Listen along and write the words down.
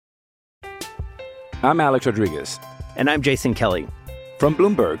I'm Alex Rodriguez. And I'm Jason Kelly. From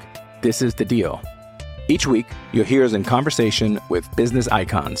Bloomberg, this is The Deal. Each week, you'll hear us in conversation with business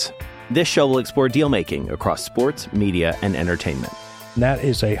icons. This show will explore deal-making across sports, media, and entertainment. That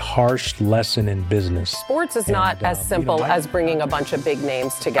is a harsh lesson in business. Sports is not as simple as bringing a bunch of big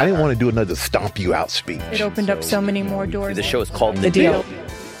names together. I didn't want to do another stomp you out speech. It opened up so many more doors. The show is called The Deal.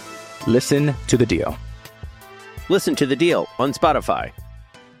 Listen to The Deal. Listen to The Deal on Spotify.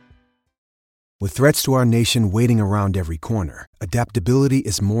 With threats to our nation waiting around every corner, adaptability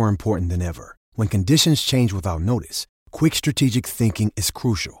is more important than ever. When conditions change without notice, quick strategic thinking is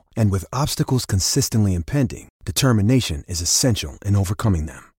crucial. And with obstacles consistently impending, determination is essential in overcoming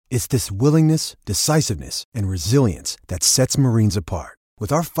them. It's this willingness, decisiveness, and resilience that sets Marines apart.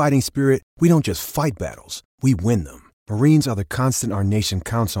 With our fighting spirit, we don't just fight battles, we win them. Marines are the constant our nation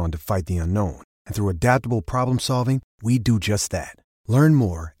counts on to fight the unknown. And through adaptable problem solving, we do just that. Learn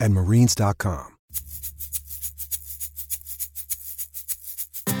more at marines.com.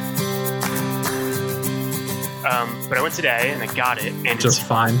 But I went today and I got it, and just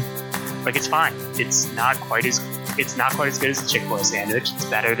fine. Like, it's fine. It's not quite as good as a Chick-fil-A sandwich. It's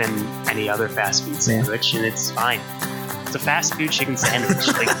better than any other fast food sandwich, and it's fine. It's a fast food chicken sandwich.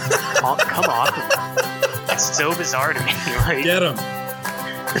 Like, come off of it. It's so bizarre to me. Like, get him.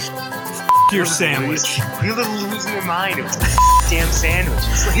 Your sandwich. You're losing your mind. It was a damn sandwich.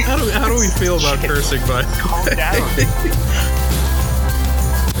 Like, how do we feel about cursing, bud? Calm down.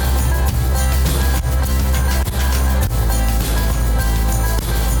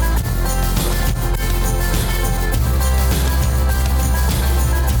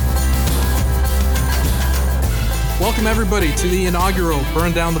 Welcome, everybody, to the inaugural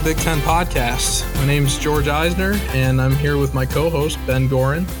Burn Down the Big Ten podcast. My name's George Eisner, and I'm here with my co-host, Ben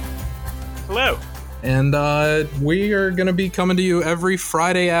Gorin. Hello. And we are going to be coming to you every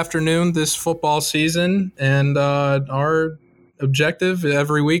Friday afternoon this football season, and our objective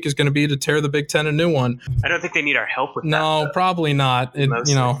every week is going to be to tear the Big Ten a new one. I don't think they need our help with that. No, probably not. It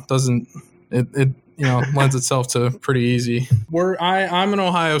doesn't. It lends itself to pretty easy. I'm an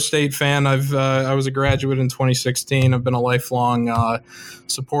Ohio State fan. I was a graduate in 2016. I've been a lifelong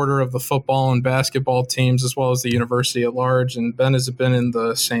supporter of the football and basketball teams as well as the university at large. And Ben has been in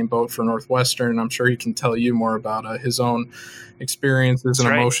the same boat for Northwestern. I'm sure he can tell you more about his own experiences and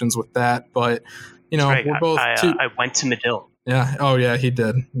emotions with that. But we're both. I went to Medill. Yeah. Oh yeah, he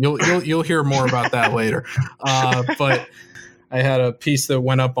did. You'll hear more about that later. But I had a piece that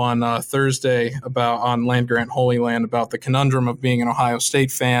went up on Thursday on Land Grant Holy Land about the conundrum of being an Ohio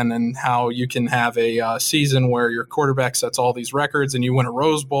State fan and how you can have a season where your quarterback sets all these records and you win a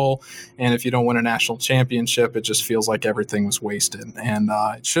Rose Bowl, and if you don't win a national championship, it just feels like everything was wasted. And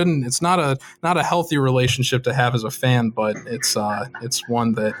it shouldn't. It's not a healthy relationship to have as a fan, but it's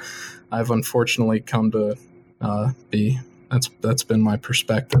one that I've unfortunately come to be. That's been my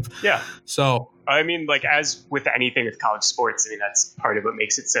perspective. Yeah. So. I mean, like, as with anything with college sports, I mean, that's part of what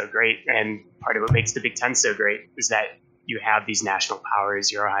makes it so great. And part of what makes the Big Ten so great is that you have these national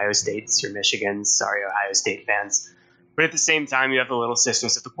powers, your Ohio States, your Michigans, sorry, Ohio State fans. But at the same time, you have the little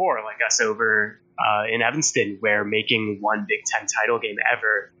sisters of the poor, like us over in Evanston, where making one Big Ten title game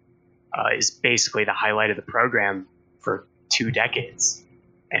ever is basically the highlight of the program for 2 decades.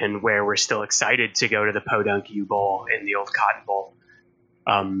 And where we're still excited to go to the Podunk U Bowl and the old Cotton Bowl.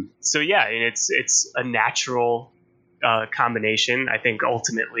 So yeah, and it's a natural combination. I think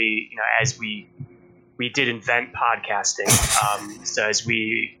ultimately, as we did invent podcasting, so as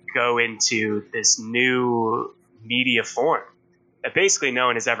we go into this new media form that basically no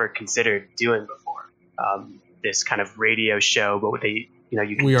one has ever considered doing before, this kind of radio show, but with you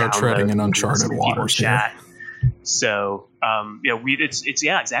can we are treading in uncharted waters here. So, it's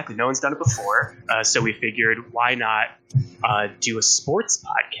exactly. No one's done it before. So we figured, why not do a sports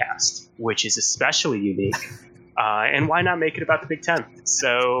podcast, which is especially unique, and why not make it about the Big Ten?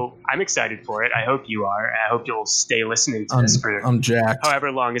 So I'm excited for it. I hope you are. I hope you'll stay listening to this for I'm jacked.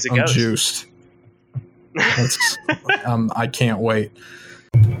 However long as it I'm goes. Juiced. I can't wait.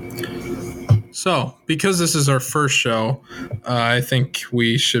 So, because this is our first show, I think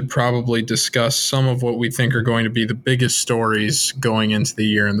we should probably discuss some of what we think are going to be the biggest stories going into the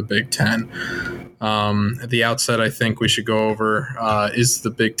year in the Big Ten. At the outset, I think we should go over, is the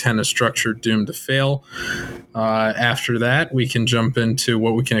Big Ten a structure doomed to fail? After that, we can jump into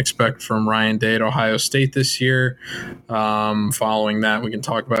what we can expect from Ryan Day at Ohio State this year. Following that, we can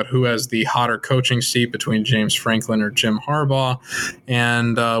talk about who has the hotter coaching seat between James Franklin or Jim Harbaugh.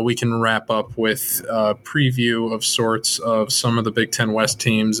 And we can wrap up with a preview of sorts of some of the Big Ten West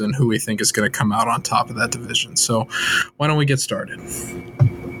teams and who we think is going to come out on top of that division. So why don't we get started?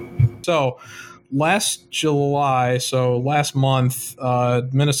 So last July, so last month,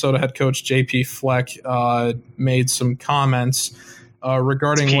 Minnesota head coach JP Fleck made some comments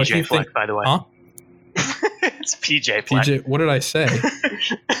regarding what he thinks. By the way, huh? It's PJ Fleck. PJ, what did I say?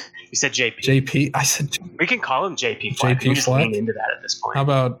 You said JP. JP. I said we can call him JP Fleck. JP just Fleck. Lean into that at this point. How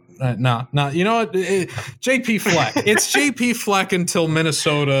about no? You know what? JP Fleck. It's JP Fleck until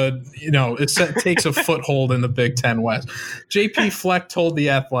Minnesota, takes a foothold in the Big Ten West. JP Fleck told The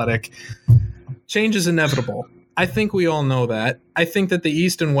Athletic, change is inevitable. I think we all know that. I think that the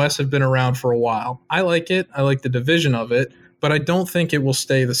East and West have been around for a while. I like it. I like the division of it. But I don't think it will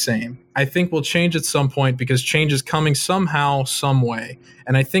stay the same. I think we'll change at some point because change is coming somehow, some way.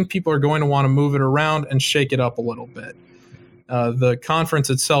 And I think people are going to want to move it around and shake it up a little bit. The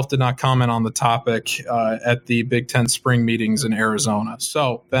conference itself did not comment on the topic at the Big Ten spring meetings in Arizona.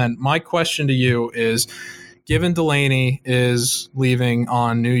 So, Ben, my question to you is, given Delaney is leaving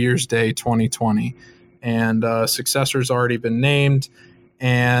on New Year's Day 2020 and successor's already been named,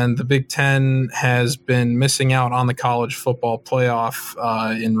 and the Big Ten has been missing out on the college football playoff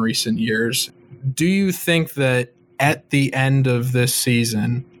in recent years. Do you think that at the end of this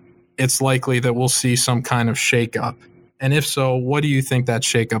season, it's likely that we'll see some kind of shakeup? And if so, what do you think that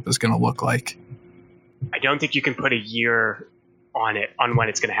shakeup is going to look like? I don't think you can put a year on when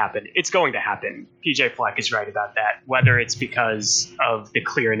it's going to happen. It's going to happen. PJ Fleck is right about that. Whether it's because of the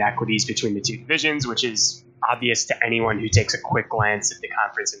clear inequities between the two divisions, which is obvious to anyone who takes a quick glance at the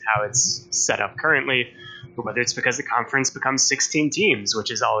conference and how it's set up currently, or whether it's because the conference becomes 16 teams,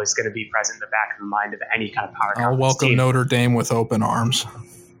 which is always going to be present in the back of the mind of any kind of power conference I'll welcome team. Notre Dame with open arms.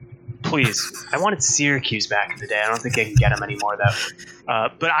 Please. I wanted Syracuse back in the day. I don't think I can get them anymore, though.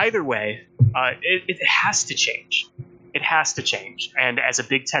 But either way, it has to change. It has to change. And as a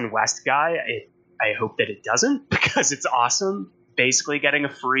Big Ten West guy, I hope that it doesn't, because it's awesome basically getting a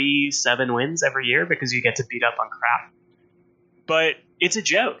free 7 wins every year because you get to beat up on crap. But it's a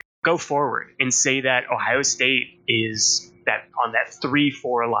joke. Go forward and say that Ohio State is that on that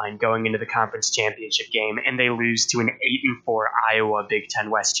 3-4 line going into the conference championship game, and they lose to an 8-4 Iowa Big Ten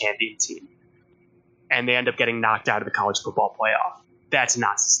West champion team, and they end up getting knocked out of the college football playoff. That's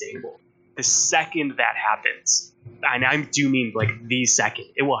not sustainable. The second that happens, and I do mean like the second,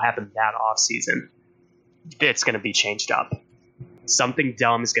 it will happen that offseason, it's going to be changed up. Something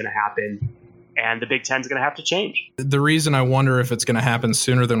dumb is going to happen, and the Big Ten's going to have to change. The reason I wonder if it's going to happen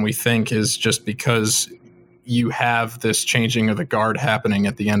sooner than we think is just because you have this changing of the guard happening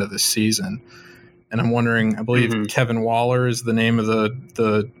at the end of the season. And I'm wondering, I believe Kevin Waller is the name of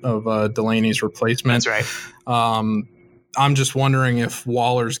Delaney's replacement. That's right. I'm just wondering if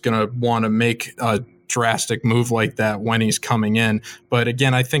Waller's going to want to make a drastic move like that when he's coming in. But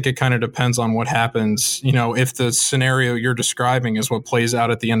again, I think it kind of depends on what happens. You know, if the scenario you're describing is what plays out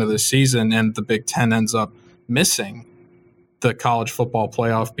at the end of the season and the Big Ten ends up missing the college football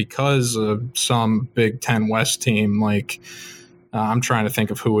playoff because of some Big Ten West team, like I'm trying to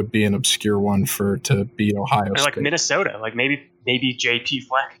think of who would be an obscure one to beat Ohio State. Like Minnesota, like maybe JP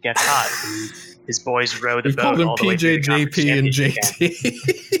Fleck gets hot and his boys row the We've boat called all the way PJ, through the JP, and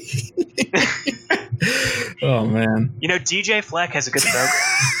JT. Oh man! You know, DJ Fleck has a good program.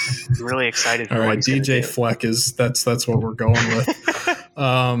 I'm really excited for all right, what he's DJ Fleck is that's what we're going with.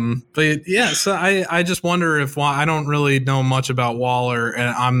 But yeah, so I just wonder if I don't really know much about Waller,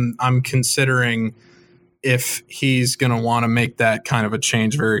 and I'm considering if he's going to want to make that kind of a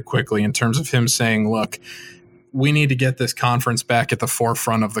change very quickly in terms of him saying, look, we need to get this conference back at the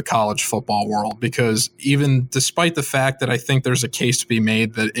forefront of the college football world, because even despite the fact that I think there's a case to be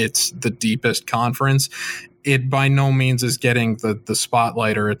made that it's the deepest conference, it by no means is getting the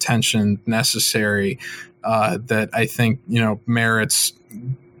spotlight or attention necessary that I think, merits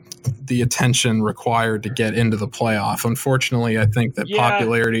the attention required to get into the playoff. Unfortunately, I think that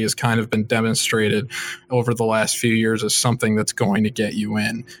popularity has kind of been demonstrated over the last few years as something that's going to get you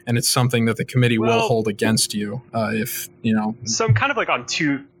in, and it's something that the committee will hold against you if. So I'm kind of like on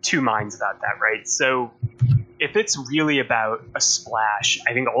two minds about that, right? So if it's really about a splash,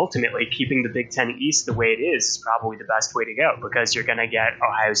 I think ultimately keeping the Big Ten East the way it is probably the best way to go, because you're going to get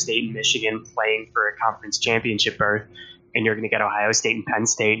Ohio State and Michigan playing for a conference championship berth. And you're going to get Ohio State and Penn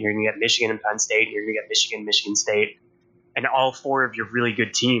State, and you're going to get Michigan and Penn State, and you're going to get Michigan State. And all 4 of your really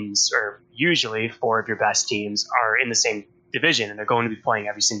good teams, or usually 4 of your best teams, are in the same division, and they're going to be playing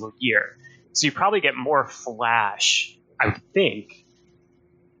every single year. So you probably get more flash, I would think,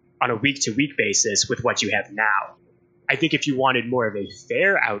 on a week-to-week basis with what you have now. I think if you wanted more of a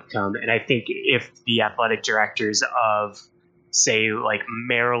fair outcome, and I think if the athletic directors of say like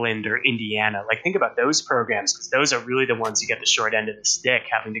Maryland or Indiana, like think about those programs, because those are really the ones who get the short end of the stick,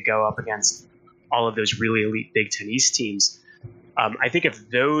 having to go up against all of those really elite Big Ten East teams. I think if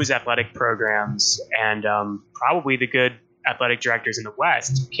those athletic programs and probably the good athletic directors in the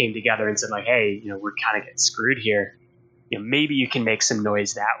West came together and said, like, hey, we're kind of getting screwed here, maybe you can make some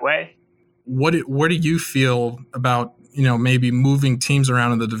noise that way. What do you feel about, maybe moving teams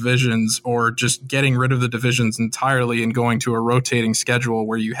around in the divisions, or just getting rid of the divisions entirely and going to a rotating schedule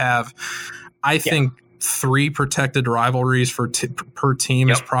where you have, I think 3 protected rivalries per team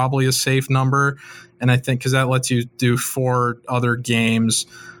is probably a safe number. And I think because that lets you do 4 other games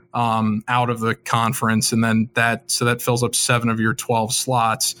out of the conference, and then that fills up 7 of your 12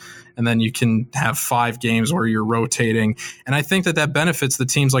 slots. And then you can have 5 games where you're rotating. And I think that benefits the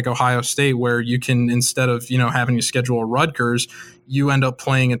teams like Ohio State, where you can, instead of, having to schedule a Rutgers, you end up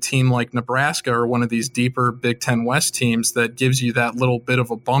playing a team like Nebraska or one of these deeper Big Ten West teams that gives you that little bit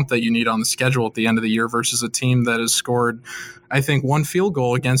of a bump that you need on the schedule at the end of the year, versus a team that has scored, I think, 1 field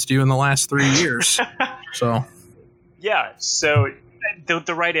goal against you in the last 3 years. So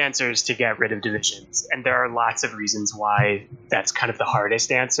the right answer is to get rid of divisions. And there are lots of reasons why that's kind of the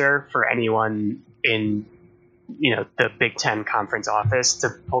hardest answer for anyone in, the Big Ten conference office to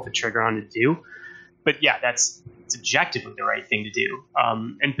pull the trigger on to do. But it's objectively the right thing to do.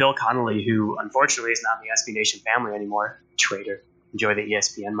 And Bill Connolly, who unfortunately is not in the SB Nation family anymore, traitor, enjoy the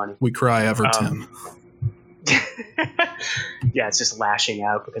ESPN money. We cry Everton. It's just lashing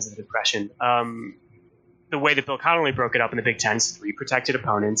out because of the depression. The way that Bill Connolly broke it up in the Big Ten is 3 protected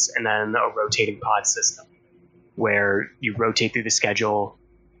opponents and then a rotating pod system where you rotate through the schedule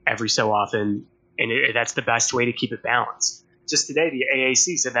every so often, and that's the best way to keep it balanced. Just today, the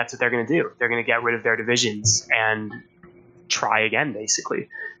AAC said that's what they're going to do. They're going to get rid of their divisions and try again, basically.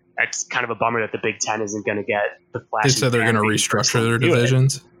 It's kind of a bummer that the Big Ten isn't going to get the flash. They said they're going to restructure their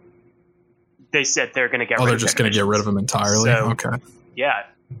divisions? They said they're going to get rid of they're just going to get rid of them entirely? So, okay.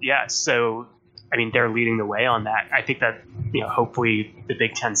 Yeah. So, they're leading the way on that. I think that, hopefully the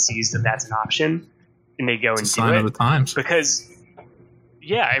Big Ten sees that that's an option and they go and do it. It's a sign of the times. Because,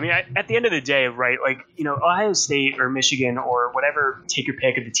 at the end of the day, right, Ohio State or Michigan or whatever, take your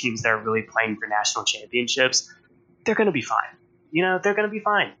pick of the teams that are really playing for national championships, they're going to be fine. They're going to be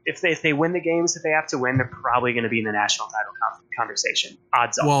fine. If they win the games that they have to win, they're probably going to be in the national title conversation.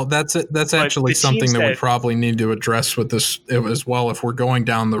 Odds are. Well, that's actually something that we probably need to address with this as well if we're going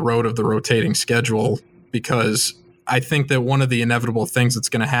down the road of the rotating schedule, because I think that one of the inevitable things that's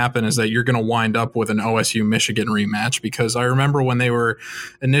going to happen is that you're going to wind up with an OSU-Michigan rematch, because I remember when they were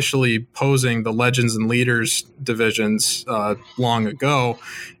initially posing the Legends and Leaders divisions long ago,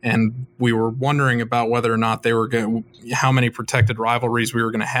 and we were wondering about whether or not they were how many protected rivalries we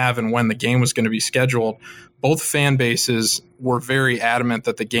were going to have and when the game was going to be scheduled. Both fan bases were very adamant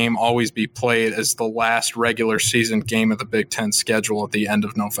that the game always be played as the last regular season game of the Big Ten schedule at the end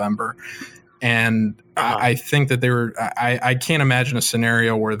of November. And I think that I can't imagine a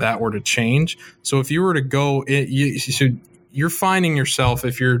scenario where that were to change. So if you were to go, you're finding yourself,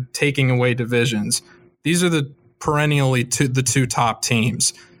 if you're taking away divisions, these are the perennially the 2 top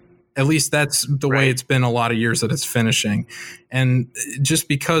teams. At least that's the way it's been a lot of years that it's finishing. And just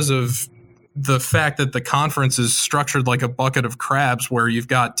because of the fact that the conference is structured like a bucket of crabs, where you've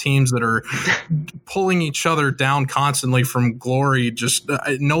got teams that are pulling each other down constantly from glory. Just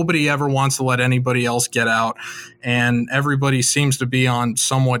nobody ever wants to let anybody else get out, and everybody seems to be on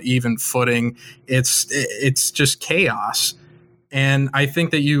somewhat even footing. It's just chaos. And I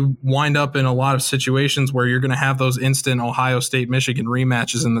think that you wind up in a lot of situations where you're going to have those instant Ohio State Michigan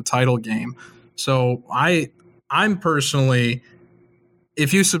rematches in the title game. So I'm personally,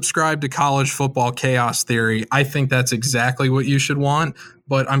 if you subscribe to college football chaos theory, I think that's exactly what you should want.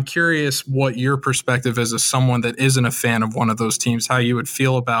 But I'm curious what your perspective is as someone that isn't a fan of one of those teams, how you would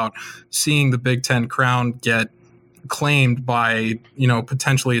feel about seeing the Big Ten crown get claimed by,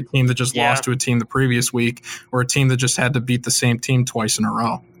 potentially a team that just lost to a team the previous week, or a team that just had to beat the same team twice in a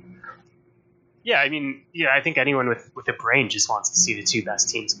row. Yeah, I think anyone with a brain just wants to see the 2 best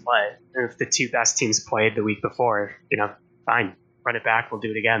teams play. And if the 2 best teams played the week before, fine. Run it back, we'll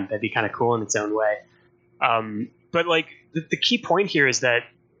do it again. That'd be kind of cool in its own way. But the key point here is that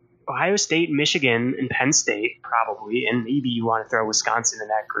Ohio State, Michigan, and Penn State probably, and maybe you want to throw Wisconsin in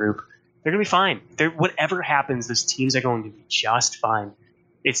that group, they're going to be fine. Whatever happens, those teams are going to be just fine.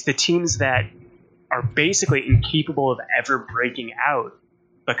 It's the teams that are basically incapable of ever breaking out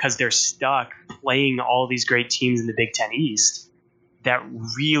because they're stuck playing all these great teams in the Big Ten East that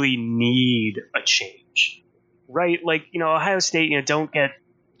really need a change. Right, Ohio State, don't get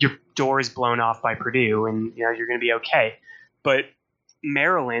your doors blown off by Purdue, and you're going to be okay. But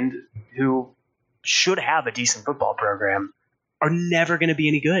Maryland, who should have a decent football program, are never going to be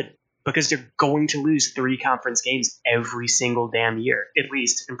any good. because they're going to lose 3 conference games every single damn year, at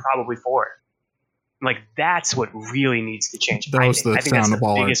least, and probably 4. Like, that's what really needs to change. That was the sound of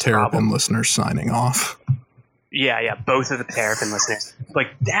all our Terrapin listeners signing off. Yeah, both of the Terrapin listeners. Like,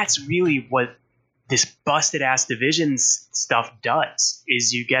 that's really what this busted-ass divisions stuff does,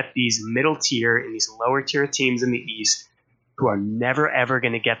 is you get these middle tier and these lower tier teams in the East who are never, ever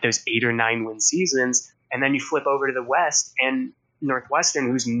going to get those 8 or 9 win seasons, and then you flip over to the West, and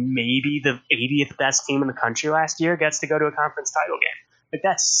Northwestern, who's maybe the 80th best team in the country last year, gets to go to a conference title game. Like,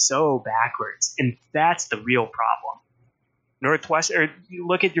 that's so backwards, and that's the real problem. Northwestern, you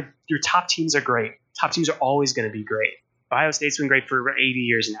look at your top teams are great. Top teams are always going to be great. Ohio State's been great for 80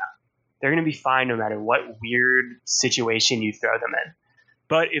 years now. They're going to be fine no matter what weird situation you throw them in.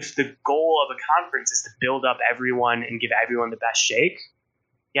 But if the goal of a conference is to build up everyone and give everyone the best shake,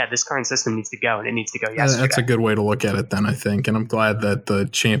 yeah, this current system needs to go, and it needs to go yesterday. That's a good way to look at it then, I think. And I'm glad that the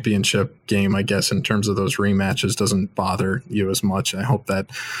championship game, I guess, in terms of those rematches doesn't bother you as much. I hope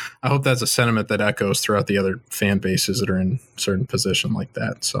that's a sentiment that echoes throughout the other fan bases that are in a certain position like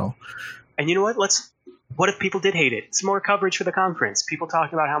that. So, and you know what? What if people did hate it? It's more coverage for the conference. People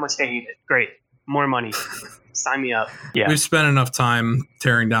talking about how much they hate it. Great. More money. Sign me up. Yeah. We've spent enough time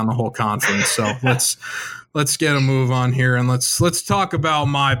tearing down the whole conference, so let's get a move on here, and let's talk about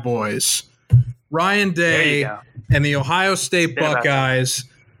my boys, Ryan Day and the Ohio State Buckeyes.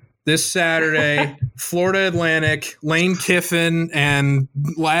 This Saturday, Florida Atlantic, Lane Kiffin, and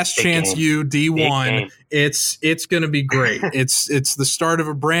Last Chance U D1. It's going to be great. It's the start of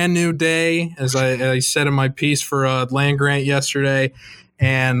a brand new day, as I said in my piece for Land Grant yesterday.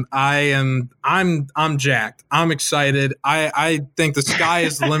 And I'm jacked. I'm excited. I think the sky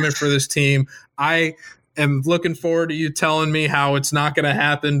is the limit for this team. I am looking forward to you telling me how it's not going to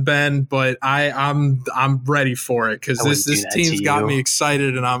happen, Ben. But I'm ready for it because this team's got me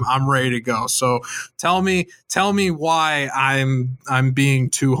excited and I'm ready to go. So tell me why I'm being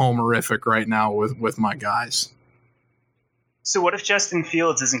too homerific right now with my guys. So what if Justin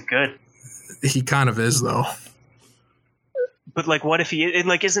Fields isn't good? He kind of is though. But like, what if he?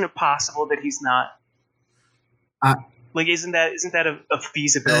 Like, isn't it possible that he's not? Like, isn't that a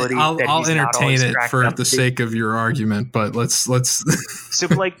feasibility? I'll entertain it for the sake of your argument, but let's. So,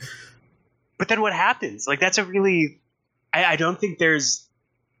 like, but then what happens? Like, that's a really. I don't think there's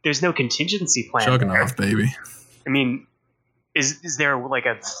no contingency plan. Chugging off, baby. I mean, is there like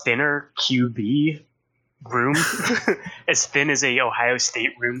a thinner QB room as thin as a Ohio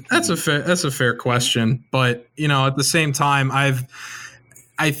State room? That's a fair question, but at the same time,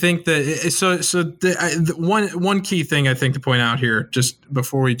 I think that one key thing I think to point out here, just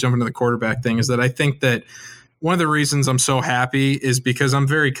before we jump into the quarterback thing, is that I think that one of the reasons I'm so happy is because I'm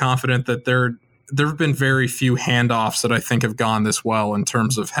very confident that there have been very few handoffs that I think have gone this well in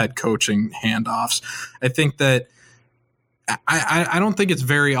terms of head coaching handoffs. I think that I don't think it's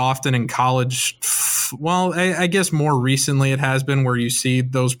very often in college. Well, I guess more recently it has been where you see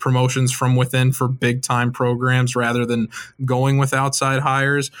those promotions from within for big time programs rather than going with outside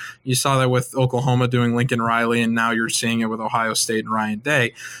hires. You saw that with Oklahoma doing Lincoln Riley, and now you're seeing it with Ohio State and Ryan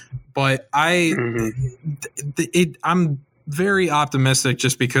Day. But I'm very optimistic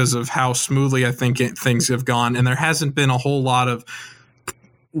just because of how smoothly I think things have gone, and there hasn't been a whole lot of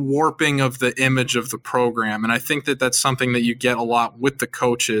warping of the image of the program. And I think that that's something that you get a lot with the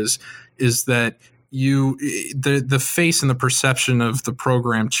coaches, is that the face and the perception of the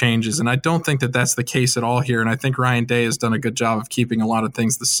program changes. And I don't think that that's the case at all here. And I think Ryan Day has done a good job of keeping a lot of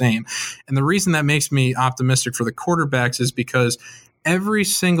things the same. And the reason that makes me optimistic for the quarterbacks is because every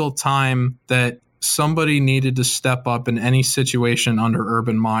single time that somebody needed to step up in any situation under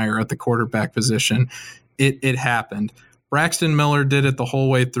Urban Meyer at the quarterback position, it happened. Braxton Miller did it the whole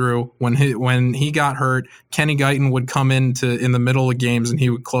way through. When he got hurt, Kenny Guyton would come in the middle of games and he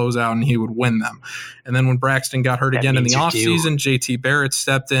would close out and he would win them. And then when Braxton got hurt again in the offseason, JT Barrett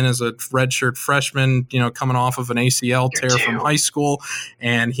stepped in as a redshirt freshman, coming off of an ACL tear from high school,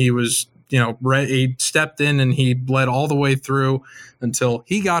 and he was he stepped in and he led all the way through until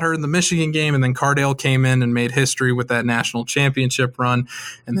he got hurt in the Michigan game, and then Cardale came in and made history with that national championship run,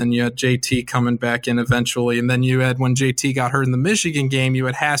 and then you had JT coming back in eventually, and then you had, when JT got hurt in the Michigan game, you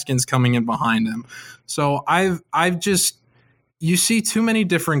had Haskins coming in behind him. So you see too many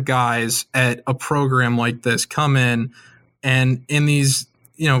different guys at a program like this come in, and in these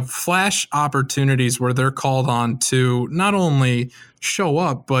flash opportunities where they're called on to not only show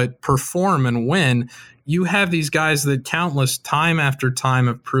up but perform and win, you have these guys that countless time after time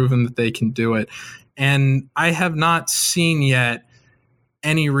have proven that they can do it. And I have not seen yet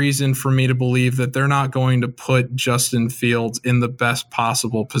any reason for me to believe that they're not going to put Justin Fields in the best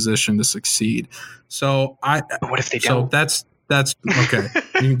possible position to succeed. So but what if they don't? So that's okay.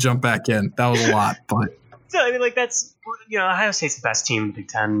 You can jump back in. That was a lot, but so I mean, like that's Ohio State's the best team in the Big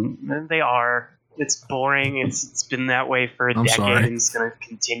Ten. They are. It's boring. It's been that way for a decade, and it's going to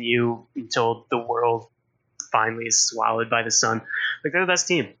continue until the world finally is swallowed by the sun. Like, they're the best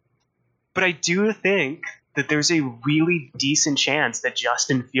team. But I do think that there's a really decent chance that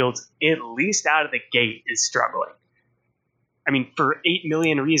Justin Fields, at least out of the gate, is struggling. I mean, for 8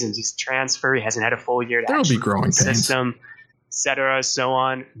 million reasons. He's transferred. He hasn't had a full year to There'll be growing pains. System, et cetera, so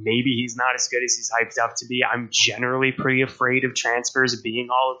on. Maybe he's not as good as he's hyped up to be. I'm generally pretty afraid of transfers being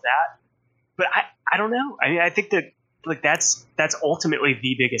all of that. But I don't know. I mean, I think that that's ultimately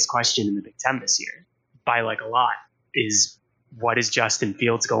the biggest question in the Big Ten this year, by a lot, is what is Justin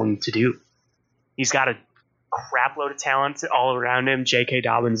Fields going to do? He's got a crap load of talent all around him. J.K.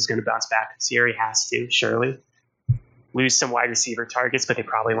 Dobbins is going to bounce back this year. He has to, surely. Lose some wide receiver targets, but they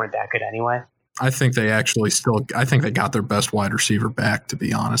probably weren't that good anyway. I think they got their best wide receiver back, to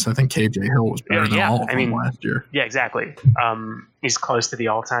be honest. I think KJ Hill was better than all of them last year. Yeah, exactly. He's close to the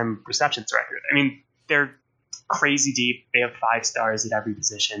all-time receptions record. I mean, they're crazy deep. They have 5 stars at every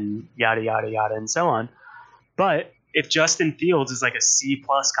position, yada, yada, yada, and so on. But if Justin Fields is like a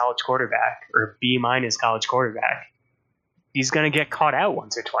C-plus college quarterback or a B-minus college quarterback, he's going to get caught out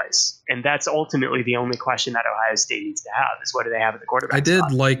once or twice. And that's ultimately the only question that Ohio State needs to have is what do they have at the quarterback I did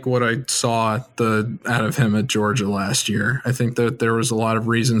spot? like what I saw out of him at Georgia last year. I think that there was a lot of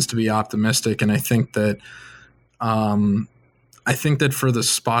reasons to be optimistic, and I think that for the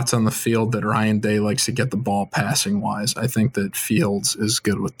spots on the field that Ryan Day likes to get the ball passing wise, I think that Fields is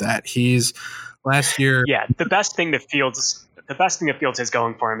good with that. He's last year. Yeah, the best thing that Fields has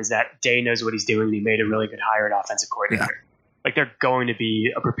going for him is that Day knows what he's doing, and he made a really good hire at offensive coordinator. Yeah. Like, they're going to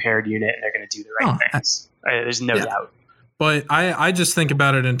be a prepared unit, and they're going to do the right things. There's no doubt. But I just think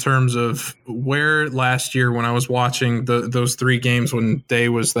about it in terms of where last year when I was watching those 3 games when Day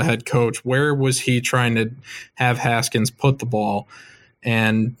was the head coach, where was he trying to have Haskins put the ball,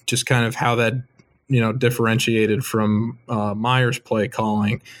 and just kind of how that differentiated from Meyer's play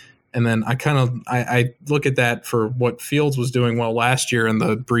calling. And then I look at that for what Fields was doing well last year in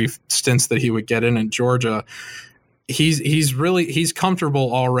the brief stints that he would get in Georgia. He's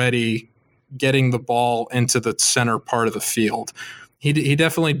comfortable already getting the ball into the center part of the field. He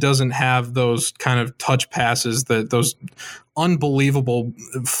definitely doesn't have those kind of touch passes, those unbelievable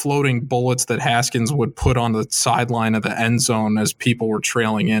floating bullets that Haskins would put on the sideline of the end zone as people were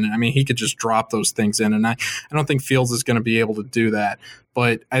trailing in. I mean, he could just drop those things in, and I don't think Fields is going to be able to do that.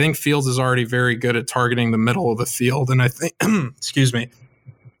 But I think Fields is already very good at targeting the middle of the field, and I think, excuse me,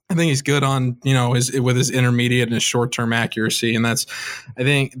 I think he's good on, with his intermediate and his short-term accuracy, and I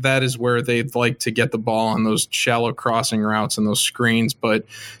think that is where they'd like to get the ball on those shallow crossing routes and those screens. But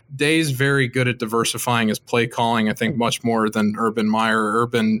Day's very good at diversifying his play calling, I think, much more than Urban Meyer.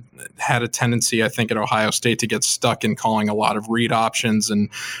 Urban had a tendency, I think, at Ohio State to get stuck in calling a lot of read options and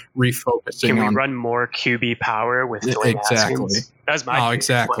refocusing. Can we run more QB power with Dwayne Haskins? That's my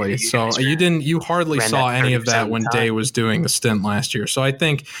exactly. So you hardly saw any of that when Day was doing the stint last year. So I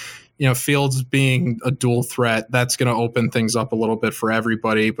think, Fields being a dual threat, that's going to open things up a little bit for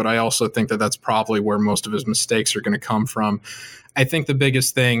everybody. But I also think that that's probably where most of his mistakes are going to come from. I think the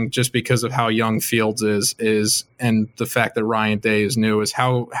biggest thing, just because of how young Fields is, and the fact that Ryan Day is new, is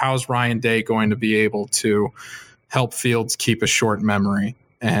how's Ryan Day going to be able to help Fields keep a short memory?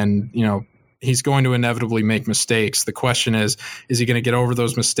 And, he's going to inevitably make mistakes. The question is he going to get over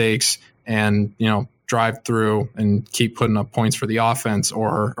those mistakes and, drive through and keep putting up points for the offense,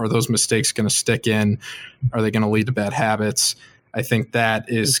 or are those mistakes going to stick in? Are they going to lead to bad habits? I think that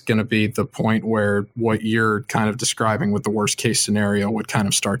is going to be the point where what you're kind of describing with the worst case scenario would kind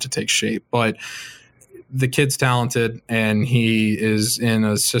of start to take shape. But the kid's talented, and he is in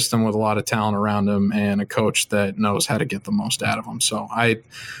a system with a lot of talent around him and a coach that knows how to get the most out of him. So I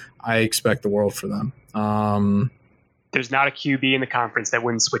expect the world for them. There's not a QB in the conference that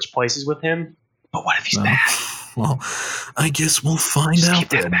wouldn't switch places with him. But what if he's bad? Well, I guess we'll find out. Keep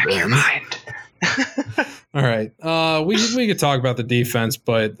that back in your mind. All right. We could talk about the defense,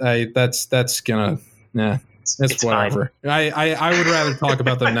 but that's gonna it's whatever. I would rather talk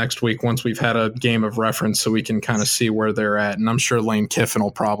about them next week once we've had a game of reference, so we can kind of see where they're at. And I'm sure Lane Kiffin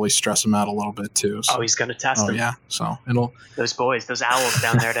will probably stress them out a little bit too. So. Oh, he's gonna test them. Yeah. So those boys, those owls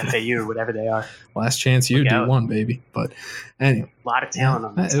down there at FAU or whatever they are. Last chance you do one, baby. But anyway, a lot of talent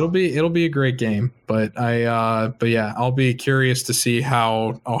on this. It'll be a great game. But I'll be curious to see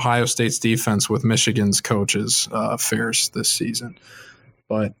how Ohio State's defense with Michigan's coaches fares this season.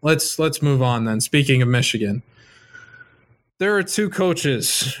 But let's move on then. Speaking of Michigan, there are two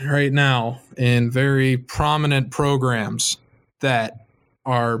coaches right now in very prominent programs that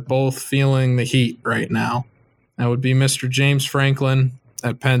are both feeling the heat right now. That would be Mr. James Franklin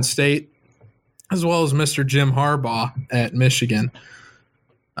at Penn State, as well as Mr. Jim Harbaugh at Michigan.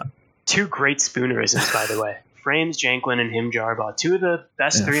 Two great spoonerisms, by the way. Frames Janklin and him Harbaugh, two of the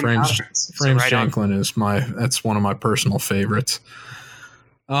best three in the conference. Frames Janklin is that's one of my personal favorites.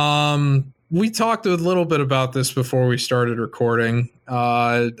 We talked a little bit about this before we started recording.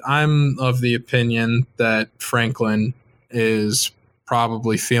 I'm of the opinion that Franklin is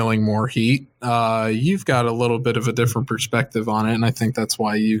probably feeling more heat. You've got a little bit of a different perspective on it, and I think that's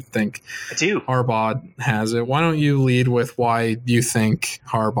why you think Harbaugh has it. Why don't you lead with why you think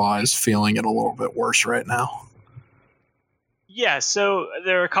Harbaugh is feeling it a little bit worse right now? Yeah, so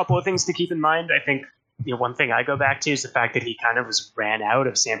there are a couple of things to keep in mind. I think one thing I go back to is the fact that he kind of ran out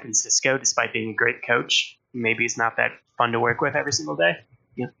of San Francisco despite being a great coach. Maybe it's not that fun to work with every single day.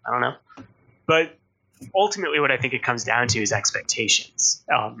 I don't know. But ultimately what I think it comes down to is expectations.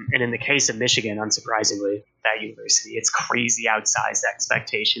 And in the case of Michigan, unsurprisingly, that university, it's crazy outsized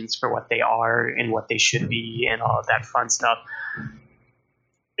expectations for what they are and what they should be and all of that fun stuff.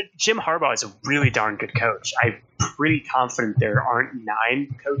 Jim Harbaugh is a really darn good coach. I'm pretty confident there aren't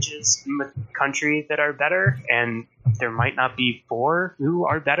 9 coaches in the country that are better, and there might not be 4 who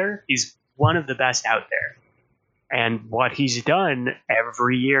are better. He's one of the best out there. And what he's done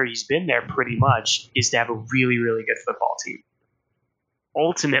every year he's been there pretty much is to have a really, really good football team.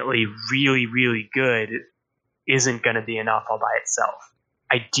 Ultimately, really, really good isn't going to be enough all by itself.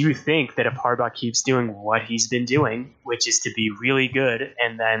 I do think that if Harbaugh keeps doing what he's been doing, which is to be really good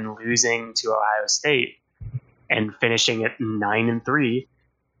and then losing to Ohio State and finishing at 9-3,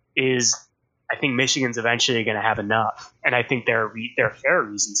 I think Michigan's eventually going to have enough. And I think there are fair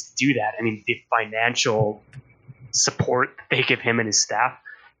reasons to do that. I mean, the financial support they give him and his staff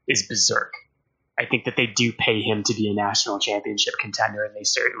is berserk. I think that they do pay him to be a national championship contender, and they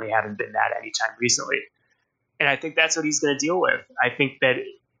certainly haven't been that anytime recently. And I think that's what he's going to deal with. I think that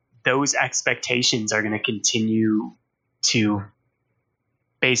those expectations are going to continue to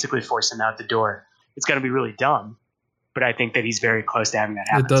basically force him out the door. It's going to be really dumb, but I think that he's very close to having that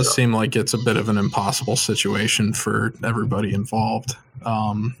happen. It does seem like it's a bit of an impossible situation for everybody involved.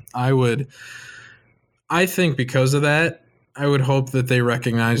 I think because of that, I would hope that they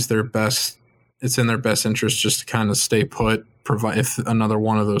recognize it's in their best interest just to kind of stay put, provide if another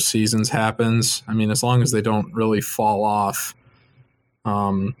one of those seasons happens. I mean, as long as they don't really fall off,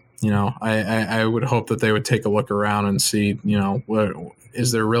 I would hope that they would take a look around and see, what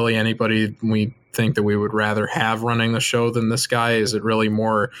is there really anybody we think that we would rather have running the show than this guy? Is it really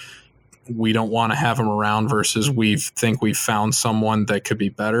more we don't want to have him around versus we think we've found someone that could be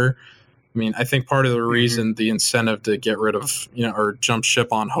better? I mean, I think part of the reason the incentive to get rid of, or jump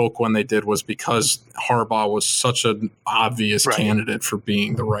ship on Hoke when they did was because Harbaugh was such an obvious candidate for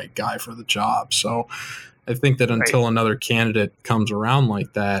being the right guy for the job. So I think that until another candidate comes around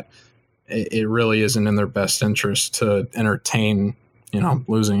like that, it really isn't in their best interest to entertain,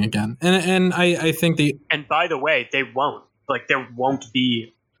 losing again. And I think and by the way, they won't. There won't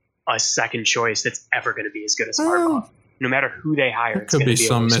be a second choice that's ever going to be as good as Harbaugh. No matter who they hire, it could be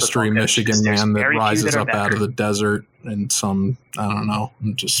some mystery Michigan man that rises up out of the desert and some, I don't know,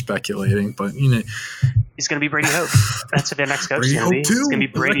 I'm just speculating, but he's going to be Brady Hoke. That's what their next coach is going to be. It's going to be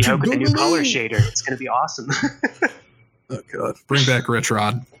Brady Hoke with a new color shader. It's going to be awesome. Oh, God. Bring back Rich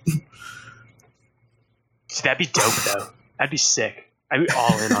Rod. That'd be dope, though. That'd be sick. I'd be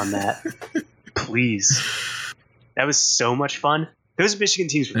all in on that. Please. That was so much fun. Those Michigan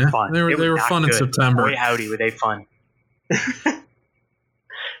teams were fun. They were fun in September. Boy, howdy, were they fun.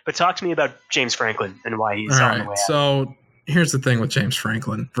 But talk to me about James Franklin and why he's on the way out. So here's the thing with James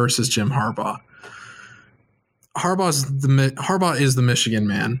Franklin versus Jim Harbaugh. Harbaugh is the Michigan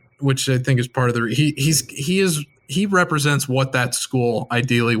man, which I think is part of the he represents what that school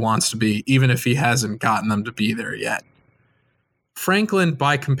ideally wants to be, even if he hasn't gotten them to be there yet. Franklin,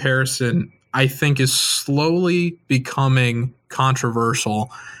 by comparison, I think is slowly becoming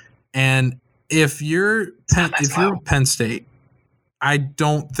controversial. And if you're Penn State, I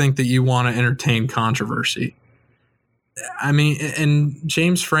don't think that you want to entertain controversy. I mean, and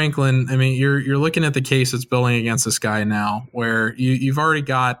James Franklin, I mean, you're looking at the case that's building against this guy now, where you've already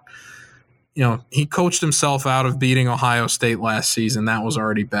got, he coached himself out of beating Ohio State last season. That was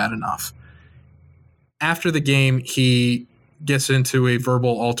already bad enough. After the game, he gets into a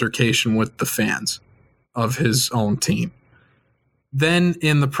verbal altercation with the fans of his own team. Then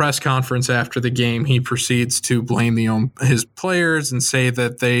in the press conference after the game, he proceeds to blame his players and say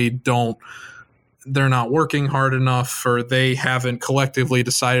that they're not working hard enough, or they haven't collectively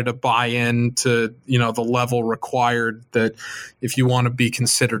decided to buy into, the level required that if you want to be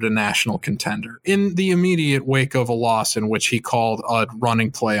considered a national contender. In the immediate wake of a loss in which he called a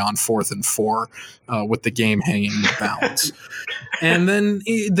running play on 4th and 4 with the game hanging in the balance. And then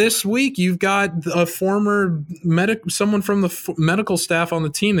this week you've got a former someone from the medical staff on the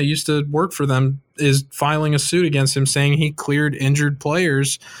team that used to work for them is filing a suit against him, saying he cleared injured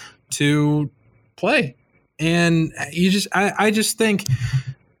players to play. And I just think,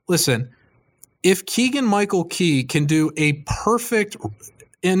 listen, if Keegan-Michael Key can do a perfect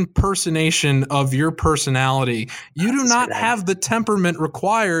impersonation of your personality, you do not have the temperament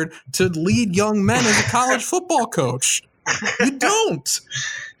required to lead young men as a college football coach. You don't.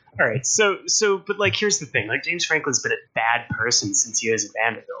 All right. So, but here's the thing. James Franklin's been a bad person since he was at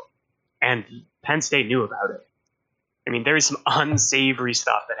Vanderbilt, and Penn State knew about it. I mean, there is some unsavory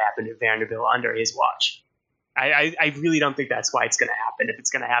stuff that happened at Vanderbilt under his watch. I really don't think that's why it's going to happen. If it's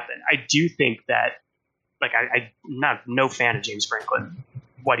going to happen, I do think that, I'm no fan of James Franklin,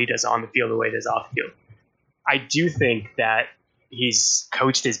 what he does on the field, the way he does off the field. I do think that he's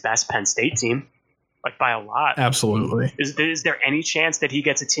coached his best Penn State team, by a lot. Absolutely. Is there any chance that he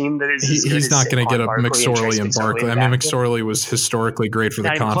gets a team that is? He's not going to get a McSorley and Barkley. I mean, McSorley was historically great for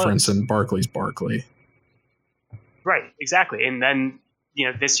the conference, and Barkley's Barkley. Right, exactly. And then,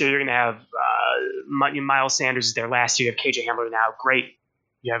 this year you're going to have Miles Sanders is there last year. You have KJ Hamler now. Great.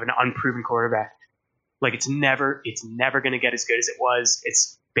 You have an unproven quarterback. It's never going to get as good as it was.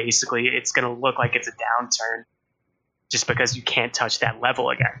 It's going to look like it's a downturn just because you can't touch that level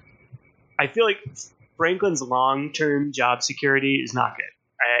again. I feel like Franklin's long-term job security is not good.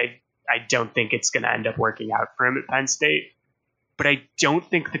 I don't think it's going to end up working out for him at Penn State. But I don't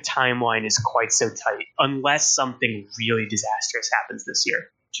think the timeline is quite so tight unless something really disastrous happens this year,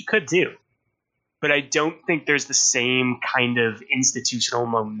 which you could do. But I don't think there's the same kind of institutional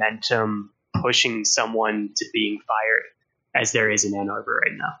momentum pushing someone to being fired as there is in Ann Arbor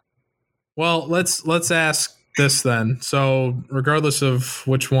right now. Well, let's ask this then. So regardless of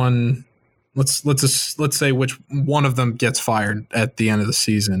which one, let's say which one of them gets fired at the end of the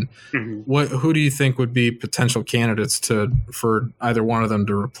season. Mm-hmm. Who do you think would be potential candidates for either one of them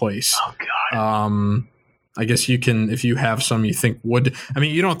to replace? Oh God. I guess you can, if you have some you think would. I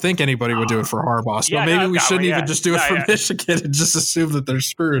mean, you don't think anybody would do it for Harbaugh, so maybe we shouldn't even just do it for Michigan and just assume that they're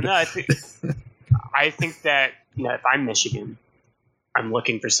screwed. No, I think that if I'm Michigan, I'm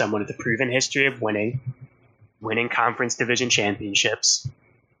looking for someone with a proven history of winning conference division championships,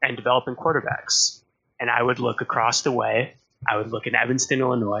 and developing quarterbacks. And I would look across the way. I would look in Evanston,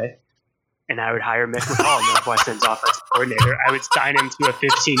 Illinois, and I would hire Mick McCall, Northwestern's offensive coordinator. I would sign him to a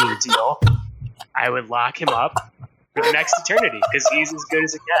 15-year deal. I would lock him up for the next eternity because he's as good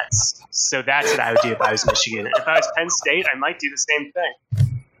as it gets. So that's what I would do if I was Michigan. If I was Penn State, I might do the same thing.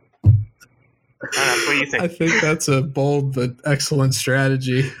 What do you think? I think that's a bold but excellent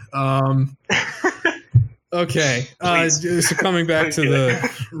strategy. Okay, so coming back to the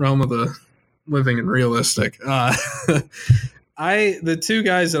realm of the living and realistic, the two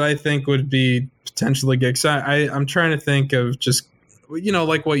guys that I think would be potentially gigs. I'm trying to think of just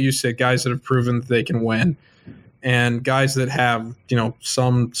like what you said, guys that have proven that they can win, and guys that have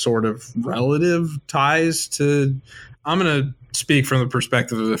some sort of relative ties to. I'm going to speak from the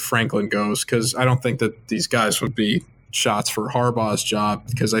perspective of if Franklin goes, because I don't think that these guys would be shots for Harbaugh's job,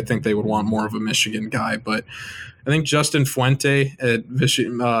 because I think they would want more of a Michigan guy. But I think Justin Fuente at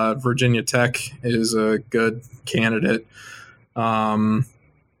Virginia Tech is a good candidate. That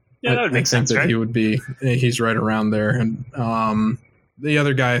would make sense, right? He would be. He's right around there. And the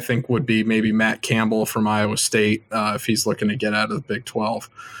other guy I think would be maybe Matt Campbell from Iowa State if he's looking to get out of the Big 12.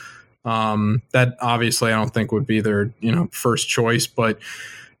 That obviously I don't think would be their first choice, but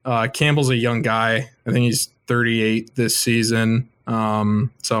Campbell's a young guy. I think he's 38 this season.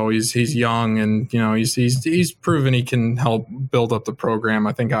 So he's young, and he's proven he can help build up the program.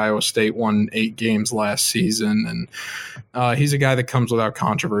 I think Iowa State won 8 games last season, and he's a guy that comes without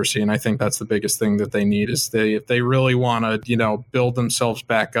controversy. And I think that's the biggest thing that they need is if they really want to build themselves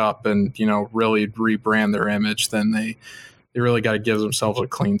back up and really rebrand their image, then they really got to give themselves a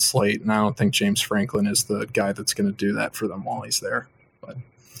clean slate. And I don't think James Franklin is the guy that's going to do that for them while he's there. But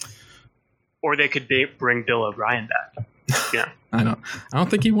or they could bring Bill O'Brien back. Yeah, I don't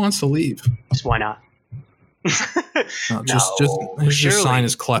think he wants to leave. Just why not? Just sign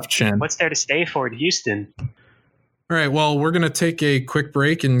his cleft chin. What's there to stay for in Houston? All right, well, we're going to take a quick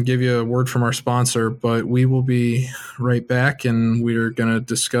break and give you a word from our sponsor, but we will be right back, and we're going to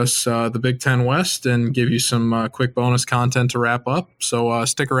discuss the Big Ten West and give you some quick bonus content to wrap up. So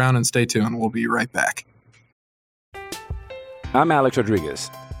stick around and stay tuned. We'll be right back. I'm Alex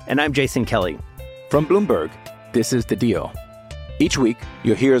Rodriguez. And I'm Jason Kelly. From Bloomberg, this is The Deal. Each week,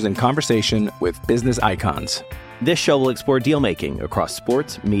 you'll hear us in conversation with business icons. This show will explore deal-making across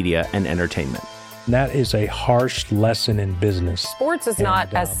sports, media, and entertainment. That is a harsh lesson in business. Sports is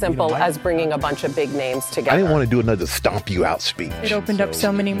not as simple as bringing a bunch of big names together. I didn't want to do another stomp you out speech. It opened up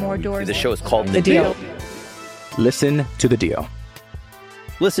so many more doors. The show is called The Deal. Listen to The Deal.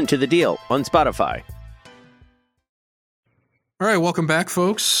 Listen to The Deal on Spotify. All right, welcome back,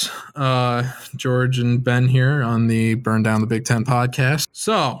 folks. George and Ben here on the Burn Down the Big Ten podcast.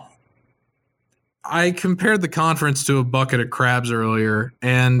 So, I compared the conference to a bucket of crabs earlier,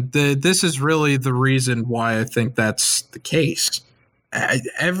 and this is really the reason why I think that's the case.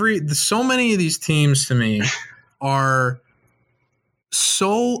 So many of these teams to me are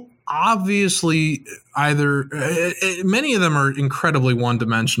so obviously many of them are incredibly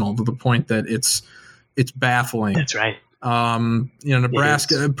one-dimensional to the point that it's baffling. That's right.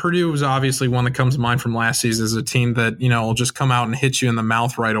 Nebraska, Purdue was obviously one that comes to mind from last season as a team that, will just come out and hit you in the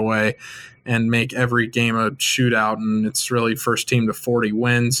mouth right away and make every game a shootout. And it's really first team to 40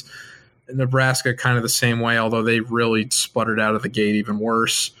 wins. Nebraska kind of the same way, although they really sputtered out of the gate even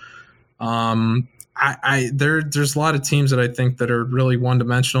worse. There's a lot of teams that I think that are really one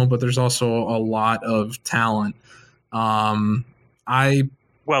dimensional, but there's also a lot of talent. Well,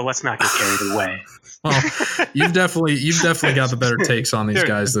 let's not get carried away. Well, you've definitely got the better takes on these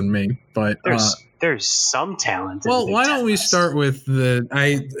guys than me, but there's some talent. Well, why don't we start with we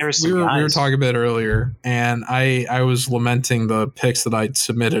were talking a bit earlier, and I was lamenting the picks that I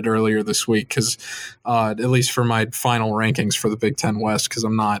submitted earlier this week because at least for my final rankings for the Big Ten West, because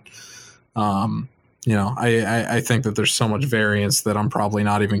I'm not, I think that there's so much variance that I'm probably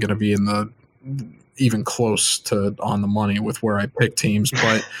not even going to be in the even close to on the money with where I pick teams,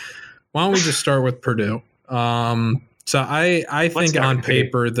 but. Why don't we just start with Purdue? So I think on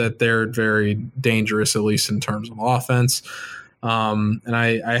paper that they're very dangerous, at least in terms of offense. And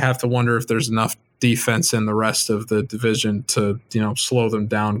I have to wonder if there's enough defense in the rest of the division to, slow them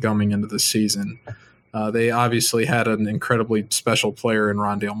down coming into the season. They obviously had an incredibly special player in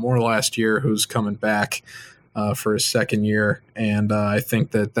Rondale Moore last year who's coming back for his second year. And I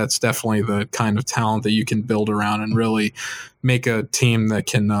think that that's definitely the kind of talent that you can build around and really make a team that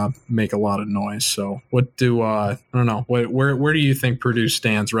can make a lot of noise. So where do you think Purdue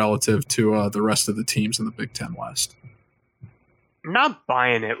stands relative to the rest of the teams in the Big Ten West? I'm not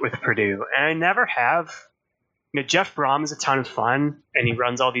buying it with Purdue, and I never have. Jeff Brom is a ton of fun, and he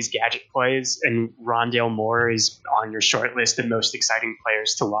runs all these gadget plays, and Rondale Moore is on your short list of most exciting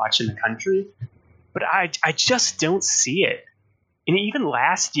players to watch in the country. But I just don't see it. And even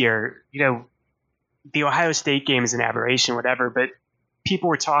last year, the Ohio State game is an aberration, whatever, but people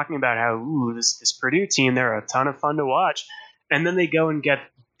were talking about how, this Purdue team, they're a ton of fun to watch. And then they go and get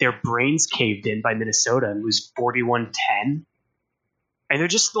their brains caved in by Minnesota and lose 41-10. And they're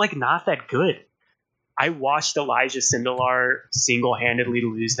just, not that good. I watched Elijah Sindelar single-handedly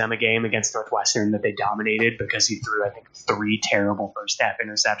lose them a game against Northwestern that they dominated because he threw, I think, 3 terrible first-half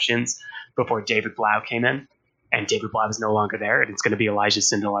interceptions before David Blau came in. And David Blau is no longer there, and it's going to be Elijah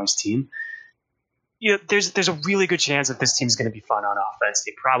Sindelar's team. There's a really good chance that this team's going to be fun on offense.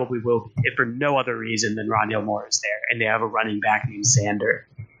 They probably will be, if for no other reason than Rondale Moore is there, and they have a running back named Sander.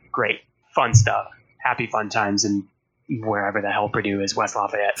 Great. Fun stuff. Happy fun times in wherever the hell Purdue is, West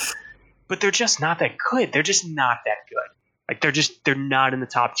Lafayette. But they're just not that good. They're just not that good. They're not in the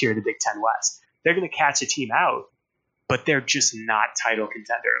top tier of the Big Ten West. They're going to catch a team out, but they're just not title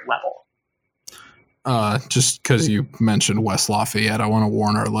contender level. Just because you mentioned West Lafayette, I want to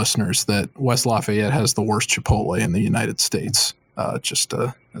warn our listeners that West Lafayette has the worst Chipotle in the United States. Just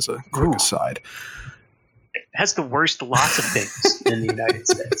as a quick aside. It has the worst lots of things in the United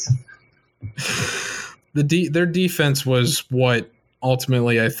States. Their defense was what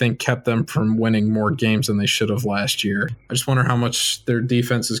ultimately I think kept them from winning more games than they should have last year. I just wonder how much their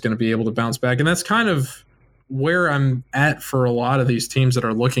defense is going to be able to bounce back. And that's kind of where I'm at for a lot of these teams that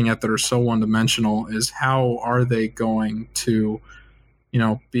are looking at that are so one-dimensional is how are they going to,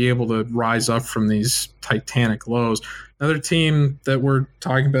 be able to rise up from these titanic lows. Another team that we're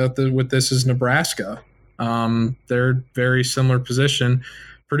talking about with this is Nebraska. They're very similar position.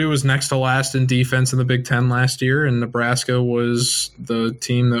 Purdue was next to last in defense in the Big Ten last year, and Nebraska was the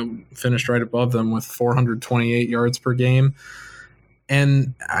team that finished right above them with 428 yards per game.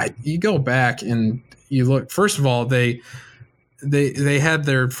 And you go back and you look. First of all, they had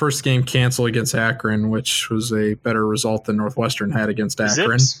their first game canceled against Akron, which was a better result than Northwestern had against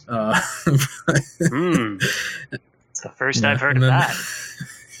Akron. It's the first I've heard of that.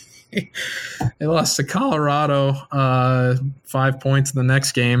 They lost to Colorado 5 points in the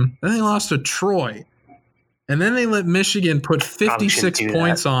next game. Then they lost to Troy. And then they let Michigan put 56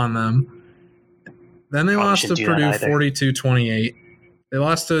 points on them. Then they lost to Purdue 42-28. They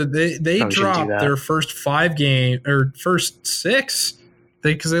lost to they dropped their first 6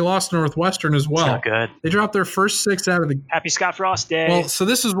 because they lost to Northwestern as well. It's not good. They dropped their first 6 out of the Happy Scott Frost Day. Well, so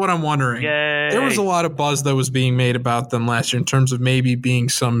this is what I'm wondering. Yay. There was a lot of buzz that was being made about them last year in terms of maybe being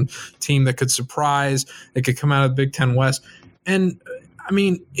some team that could surprise, that could come out of the Big Ten West. And I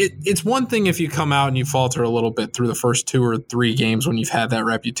mean, it's one thing if you come out and you falter a little bit through the first 2 or 3 games when you've had that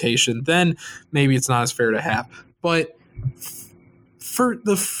reputation, then maybe it's not as fair to have. But for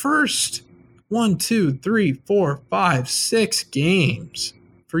the first 1, 2, 3, 4, 5, 6 games,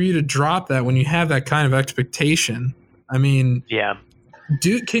 for you to drop that when you have that kind of expectation, I mean, yeah.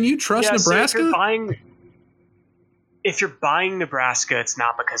 Can you trust Nebraska? So if you're buying Nebraska, it's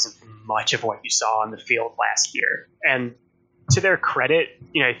not because of much of what you saw on the field last year. And to their credit,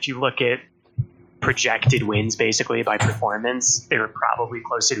 if you look at projected wins basically by performance, they were probably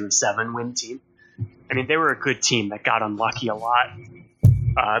closer to a 7-win team. I mean, they were a good team that got unlucky a lot.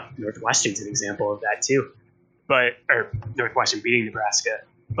 Northwestern's an example of that too, or Northwestern beating Nebraska.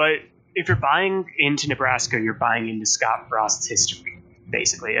 But if you're buying into Nebraska, you're buying into Scott Frost's history,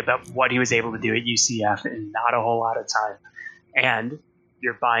 basically, about what he was able to do at UCF in not a whole lot of time. And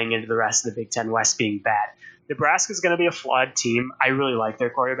you're buying into the rest of the Big Ten West being bad. Nebraska's going to be a flawed team. I really like their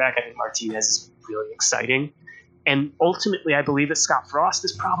quarterback. I think Martinez is really exciting. And ultimately, I believe that Scott Frost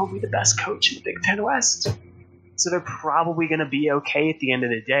is probably the best coach in the Big Ten West. So they're probably going to be okay at the end of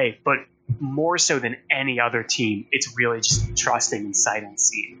the day. But more so than any other team, it's really just trusting in sight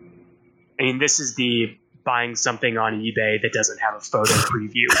unseen. I mean, this is the buying something on eBay that doesn't have a photo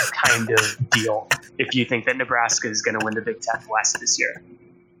preview kind of deal if you think that Nebraska is going to win the Big Ten West this year.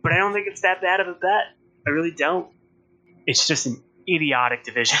 But I don't think it's that bad of a bet. I really don't. It's just an idiotic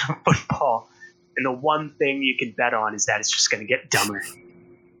division of football. And the one thing you can bet on is that it's just going to get dumber.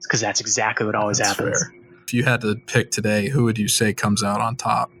 Because that's exactly what always happens. Fair. If you had to pick today, who would you say comes out on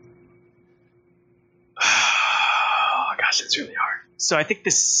top? Oh, gosh, that's really hard. So I think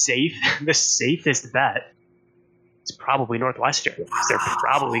the safest bet is probably Northwestern. Because they're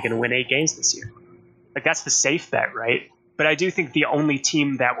probably going to win 8 games this year. Like, that's the safe bet, right? But I do think the only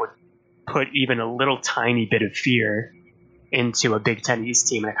team that would put even a little tiny bit of fear into a Big Ten East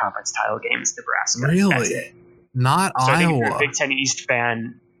team in a conference title game is Nebraska. Really? Not so Iowa. I think if you're a Big Ten East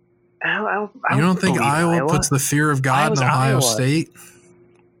fan, I you don't think Iowa puts the fear of God in Ohio State?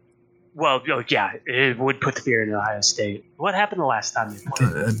 Well, yeah, it would put the fear in Ohio State. What happened the last time they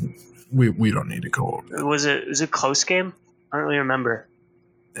played? We don't need to go over. Was it a close game? I don't really remember.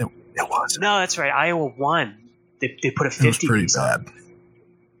 It was. No, that's right. Iowa won. They put a 50. It was pretty bad.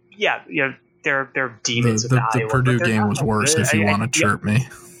 Yeah, they're demons. The Iowa, Purdue game was worse. If you want to chirp me.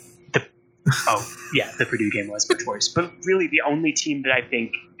 The Purdue game was much worse. But really, the only team that I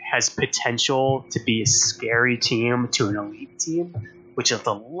think has potential to be a scary team to an elite team, which is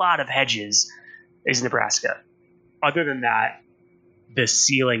a lot of hedges, is Nebraska. Other than that, the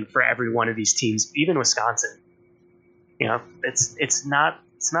ceiling for every one of these teams, even Wisconsin, it's not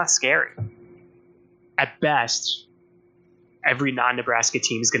scary. At best, every non-Nebraska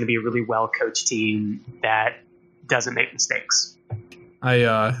team is going to be a really well-coached team that doesn't make mistakes.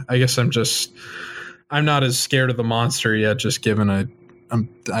 I guess I'm not as scared of the monster yet, just given I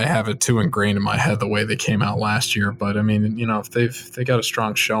have it too ingrained in my head the way they came out last year. But I mean, if they got a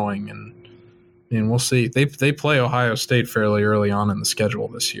strong showing, and we'll see. They play Ohio State fairly early on in the schedule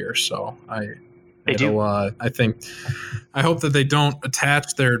this year, so I hope that they don't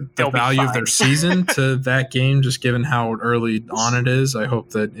attach the value of their season to that game, just given how early on it is. I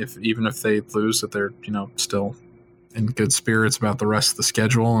hope that even if they lose, that they're still in good spirits about the rest of the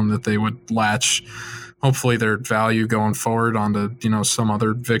schedule, and that they would latch hopefully their value going forward onto some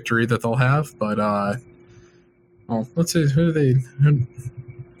other victory that they'll have. But let's see if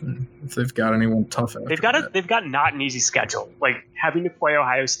they've got anyone tough. They've got not an easy schedule. Like, having to play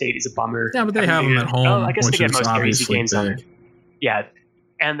Ohio State is a bummer. Yeah, but they have them at home. I guess they get most of their easy games on. Yeah,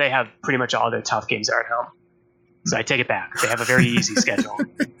 and they have pretty much all their tough games are at home. So I take it back. They have a very easy schedule.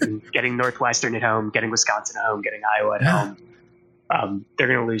 Getting Northwestern at home, getting Wisconsin at home, getting Iowa at home. They're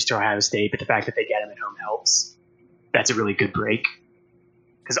going to lose to Ohio State, but the fact that they get them at home helps. That's a really good break.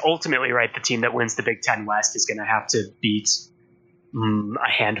 Because ultimately, right, the team that wins the Big Ten West is going to have to beat a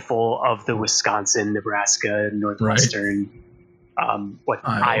handful of the Wisconsin, Nebraska, Northwestern,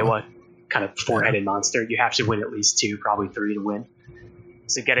 Iowa kind of four-headed monster. You have to win at least 2, probably 3 to win.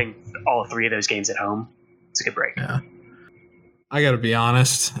 So getting all 3 of those games at home, it's a good break. Yeah. I got to be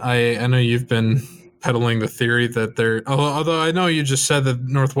honest. I know you've been peddling the theory that although I know you just said that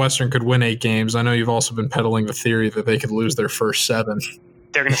Northwestern could win 8 games, I know you've also been peddling the theory that they could lose their first 7.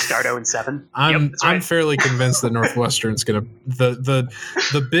 They're going to start 0-7. I'm fairly convinced that Northwestern's going to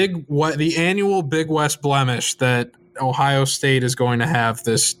the annual Big West blemish that Ohio State is going to have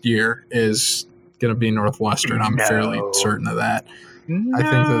this year is going to be Northwestern. I'm fairly certain of that. No. I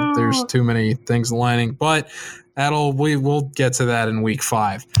think that there's too many things aligning, but we'll get to that in week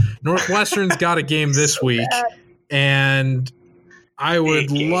 5. Northwestern's got a game this week, and I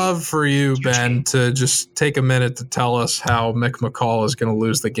would love for you, Ben, to just take a minute to tell us how Mick McCall is going to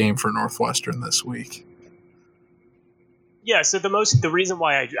lose the game for Northwestern this week. Yeah, so the reason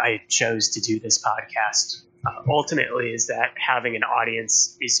why I chose to do this podcast ultimately is that having an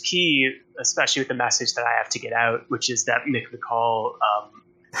audience is key, especially with the message that I have to get out, which is that Mick McCall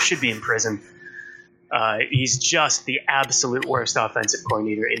should be in prison. He's just the absolute worst offensive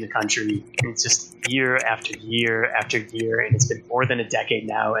coordinator in the country. And it's just year after year after year, and it's been more than a decade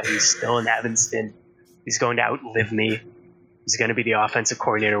now, and he's still in Evanston. He's going to outlive me. He's going to be the offensive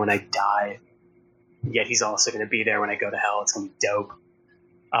coordinator when I die. Yet he's also going to be there when I go to hell. It's going to be dope.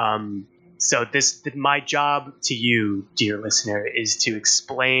 So my job to you, dear listener, is to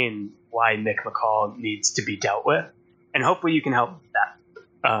explain why Mick McCall needs to be dealt with, and hopefully you can help with that.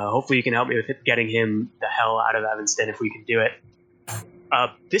 Hopefully you can help me with getting him the hell out of Evanston if we can do it.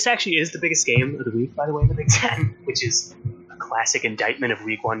 This actually is the biggest game of the week, by the way, in the Big Ten, which is a classic indictment of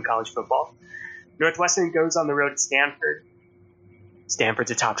Week 1 college football. Northwestern goes on the road at Stanford.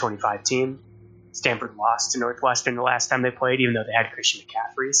 Stanford's a top 25 team. Stanford lost to Northwestern the last time they played, even though they had Christian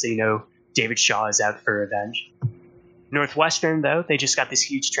McCaffrey, so David Shaw is out for revenge. Northwestern, though, they just got this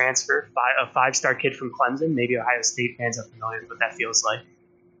huge transfer, a 5-star kid from Clemson. Maybe Ohio State fans are familiar with what that feels like.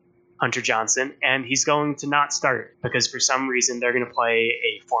 Hunter Johnson, and he's going to not start because for some reason they're going to play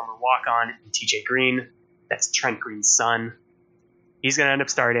a former walk-on, TJ Green. That's Trent Green's son. He's going to end up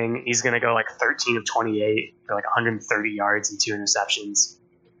starting. He's going to go like 13 of 28 for like 130 yards and 2 interceptions.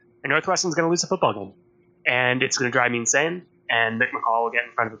 And Northwestern's going to lose a football game. And it's going to drive me insane. And Mick McCall will get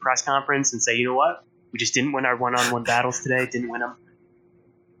in front of a press conference and say, you know what? We just didn't win our one-on-one battles today. Didn't win them.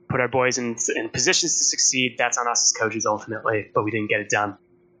 Put our boys in positions to succeed. That's on us as coaches ultimately, but we didn't get it done.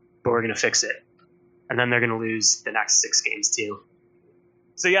 But we're going to fix it. And then they're going to lose the next 6 games too.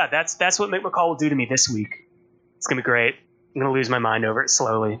 So yeah, that's what Mick McCall will do to me this week. It's going to be great. I'm going to lose my mind over it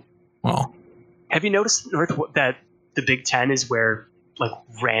slowly. Well, have you noticed that the Big Ten is where like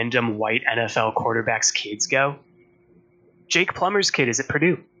random white NFL quarterbacks' kids go? Jake Plummer's kid is at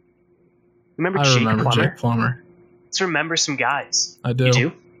Purdue. Remember Jake Plummer? Let's remember some guys. I do. You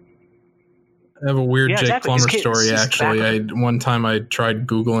do? I have a weird Jake Plummer story, actually. One time I tried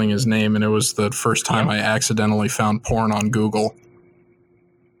Googling his name, and it was the first time I accidentally found porn on Google.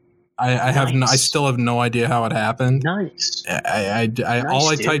 I still have no idea how it happened. Nice. All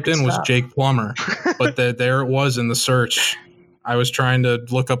I typed in was Jake Plummer, but there it was in the search. I was trying to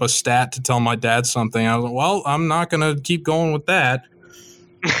look up a stat to tell my dad something. I was like, well, I'm not going to keep going with that.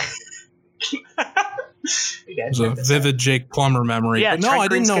 It was a vivid Jake Plummer memory. Yeah, but no, I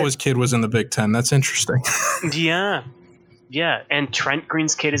didn't know his kid was in the Big Ten. That's interesting. Yeah. And Trent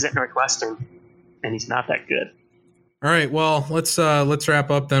Green's kid is at Northwestern, and he's not that good. All right, well, let's wrap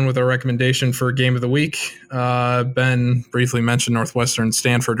up then with our recommendation for Game of the Week. Ben briefly mentioned Northwestern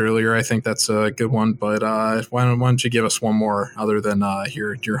Stanford earlier. I think that's a good one, but why don't you give us one more other than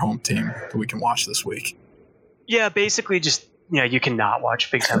your home team that we can watch this week? Yeah, basically just, you cannot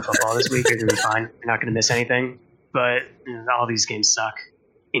watch Big Ten football this week. You're going to be fine. You're not going to miss anything, but all these games suck.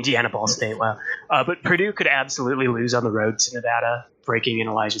 Indiana, Ball State, wow. But Purdue could absolutely lose on the road to Nevada, breaking in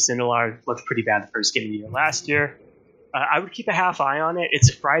Elijah Sindelar. Looked pretty bad the first game of the year last year. I would keep a half eye on it. It's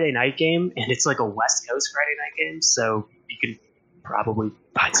a Friday night game, and it's like a West Coast Friday night game, so you can probably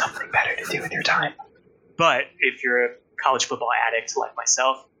find something better to do with your time. But if you're a college football addict like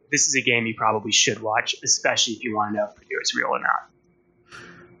myself, this is a game you probably should watch, especially if you want to know if Purdue is real or not.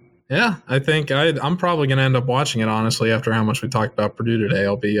 Yeah, I think I'm probably going to end up watching it, honestly, after how much we talked about Purdue today.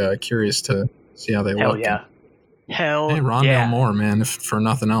 I'll be curious to see how they look. Hey, Rondale Moore, man, if for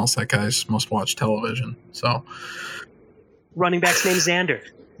nothing else, that guy's must-watch television. So, running back's named Xander.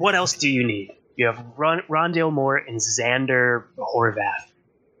 What else do you need? You have Rondale Moore and Xander Horvath.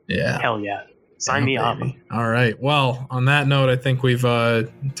 Yeah. Hell yeah. Sign me up. All right. Well, on that note, I think we've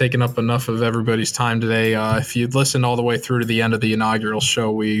taken up enough of everybody's time today. If you'd listened all the way through to the end of the inaugural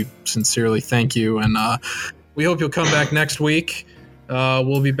show, we sincerely thank you. And we hope you'll come back next week.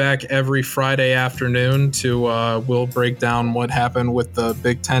 We'll be back every Friday afternoon we'll break down what happened with the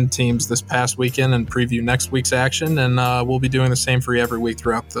Big Ten teams this past weekend and preview next week's action. And we'll be doing the same for you every week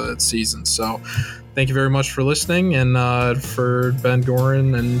throughout the season. So thank you very much for listening. And for Ben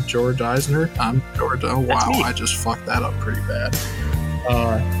Gorin and George Eisner, I'm George. Oh, wow. I just fucked that up pretty bad.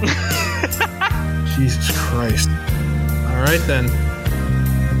 Jesus Christ. All right, then.